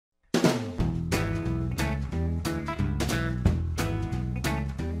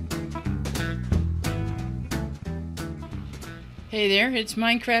Hey there, it's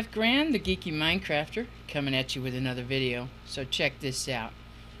MinecraftGran, the Geeky Minecrafter, coming at you with another video. So check this out.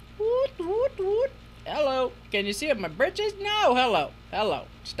 Woot, woot, woot. Hello. Can you see up my britches? No, hello. Hello.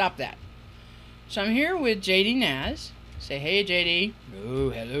 Stop that. So I'm here with JD Naz. Say hey, JD.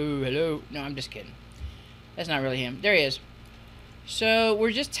 Oh, hello, hello. No, I'm just kidding. That's not really him. There he is. So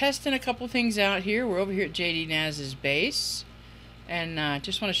we're just testing a couple things out here. We're over here at JD Naz's base. And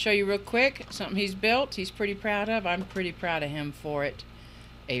just want to show you real quick something he's built. He's pretty proud of. I'm pretty proud of him for it.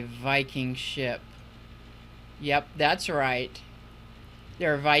 A Viking ship. Yep, that's right.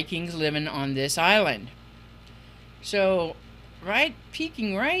 There are Vikings living on this island. So,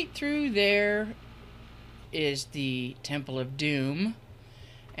 peeking right through there is the Temple of Doom.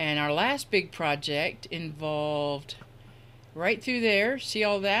 And our last big project involved right through there. See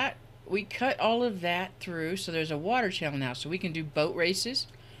all that? We cut all of that through, so there's a water channel now, so we can do boat races.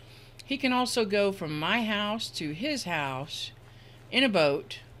 He can also go from my house to his house in a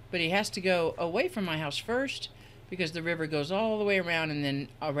boat, but he has to go away from my house first because the river goes all the way around and then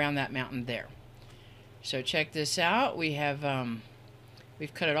around that mountain there. So check this out. We have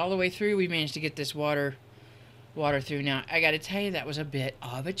we've cut it all the way through. We managed to get this water through. Now I got to tell you, that was a bit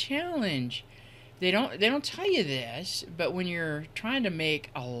of a challenge. They don't tell you this, but when you're trying to make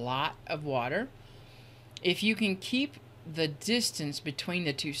a lot of water, if you can keep the distance between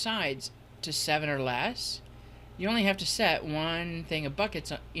the two sides to 7 or less, you only have to set one thing of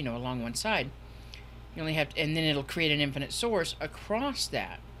buckets, along one side. You only have to, and then it'll create an infinite source across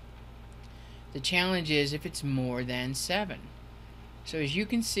that. The challenge is if it's more than 7. So as you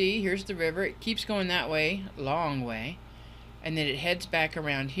can see, here's the river. It keeps going that way, long way, and then it heads back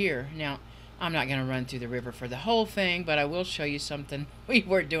around here. Now, I'm not going to run through the river for the whole thing, but I will show you something we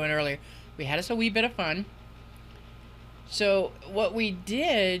were doing earlier. We had us a wee bit of fun. So what we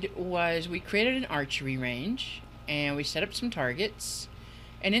did was we created an archery range, and we set up some targets.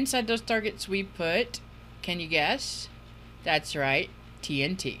 And inside those targets we put, can you guess? That's right,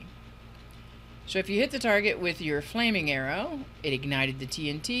 TNT. So if you hit the target with your flaming arrow, it ignited the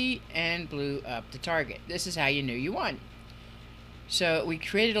TNT and blew up the target. This is how you knew you won. So we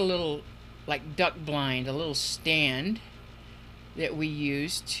created a little like duck blind, a little stand that we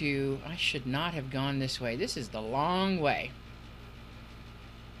use to... I should not have gone this way. This is the long way.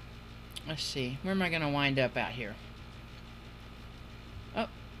 Let's see. Where am I going to wind up out here? Oh,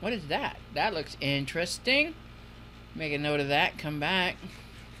 what is that? That looks interesting. Make a note of that. Come back.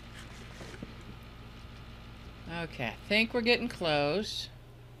 Okay, I think we're getting close.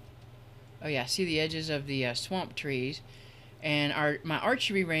 Oh yeah, see the edges of the swamp trees. And my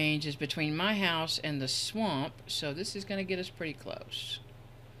archery range is between my house and the swamp, so this is going to get us pretty close.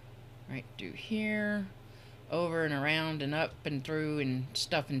 Right through here, over and around and up and through and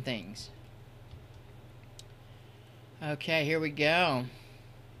stuff and things. Okay, here we go.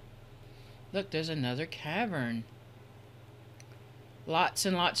 Look, there's another cavern. Lots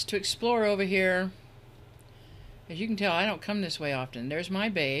and lots to explore over here. As you can tell, I don't come this way often. There's my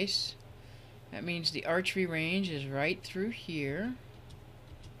base. That means the archery range is right through here.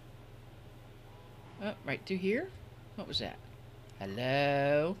 Oh, right through here? What was that?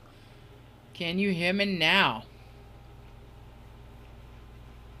 Hello? Can you hear me now?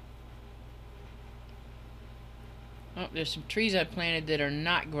 Oh, there's some trees I planted that are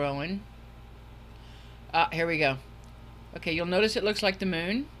not growing. Ah, here we go. Okay, you'll notice it looks like the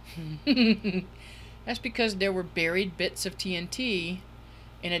moon. That's because there were buried bits of TNT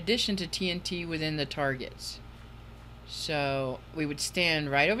in addition to TNT within the targets. So we would stand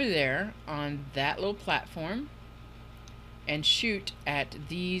right over there on that little platform and shoot at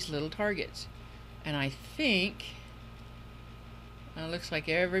these little targets. And I think it looks like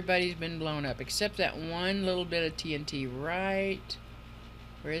everybody's been blown up except that one little bit of TNT right...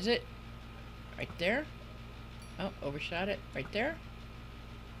 Where is it? Right there. Oh, overshot it. Right there.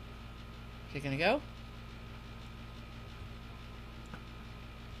 Is it gonna go?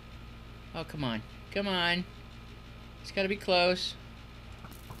 Oh, come on. Come on. It's got to be close.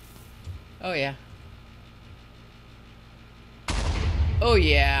 Oh, yeah. Oh,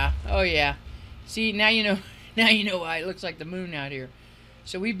 yeah. Oh, yeah. See, now you know, now you know why it looks like the moon out here.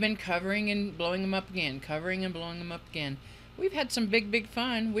 So we've been covering and blowing them up again. Covering and blowing them up again. We've had some big, big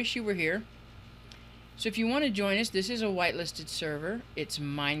fun. Wish you were here. So if you want to join us, this is a whitelisted server. It's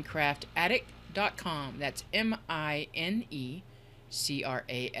MinecraftAddict.com. That's MinecraftAddict.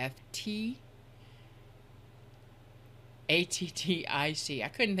 I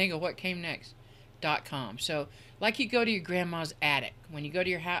couldn't think of what came next. .com. So, like you go to your grandma's attic. When you go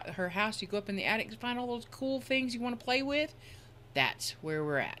to her house, you go up in the attic and find all those cool things you want to play with. That's where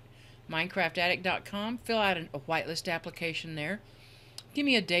we're at. MinecraftAddict.com. Fill out a whitelist application there. Give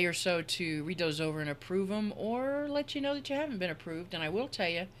me a day or so to read those over and approve them, or let you know that you haven't been approved. And I will tell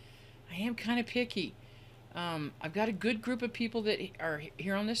you, I am kind of picky. I've got a good group of people that are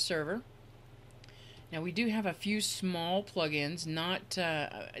here on this server. Now we do have a few small plugins.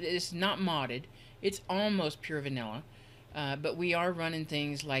 It's not modded. It's almost pure vanilla. But we are running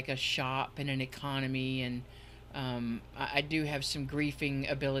things like a shop and an economy, and I do have some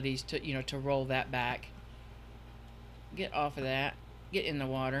griefing abilities to roll that back. Get off of that. Get in the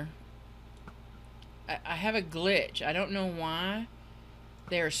water. I have a glitch. I don't know why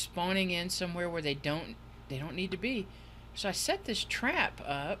they are spawning in somewhere where they don't need to be. So I set this trap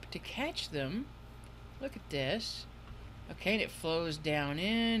up to catch them. Look at this. Okay, and it flows down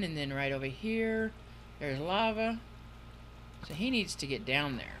in, and then right over here, there's lava. So he needs to get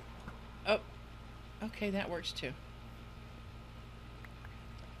down there. Oh, okay, that works too.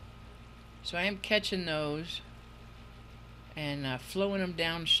 So I am catching those and flowing them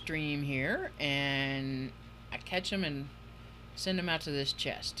downstream here, and I catch them and send them out to this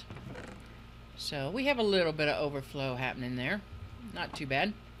chest. So we have a little bit of overflow happening there. Not too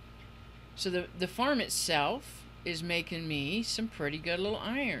bad. So the farm itself is making me some pretty good little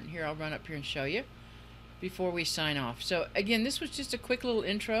iron. Here, I'll run up here and show you before we sign off. So again, this was just a quick little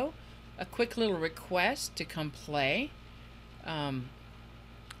intro, a quick little request to come play. I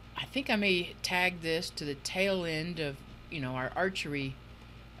think I may tag this to the tail end of our archery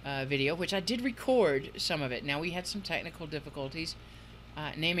video, which I did record some of it. Now we had some technical difficulties.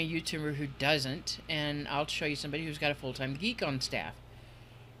 Name a YouTuber who doesn't, and I'll show you somebody who's got a full-time geek on staff.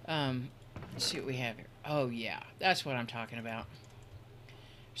 Let's see what we have here. Oh yeah, that's what I'm talking about.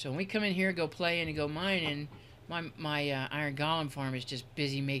 So when we come in here, go play and go mining, my iron golem farm is just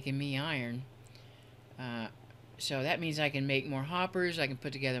busy making me iron. So that means I can make more hoppers. I can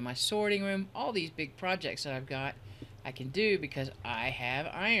put together my sorting room. All these big projects that I've got, I can do because I have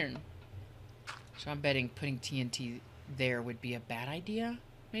iron. So I'm betting putting TNT there would be a bad idea,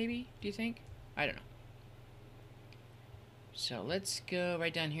 maybe? Do you think? I don't know. So let's go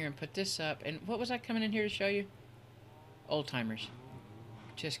right down here and put this up. And what was I coming in here to show you? Old timers.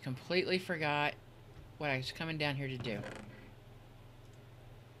 Just completely forgot what I was coming down here to do.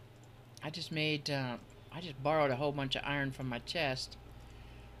 I just borrowed a whole bunch of iron from my chest.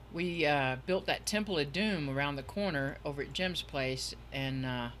 We built that Temple of Doom around the corner over at Jim's place,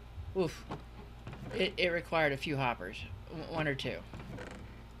 and oof, it required a few hoppers, one or two.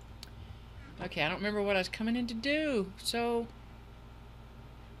 Okay, I don't remember what I was coming in to do, so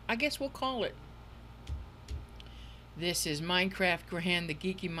I guess we'll call it. This is MinecraftGran, the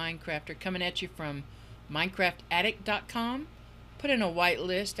Geeky Minecrafter, coming at you from MinecraftAddict.com. Put in a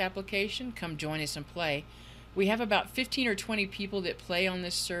whitelist application, come join us and play. We have about 15 or 20 people that play on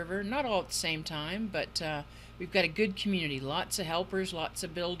this server, not all at the same time, but we've got a good community. Lots of helpers, lots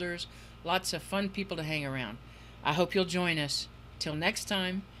of builders, lots of fun people to hang around. I hope you'll join us. Till next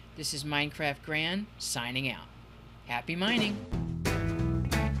time, this is MinecraftGran signing out. Happy mining!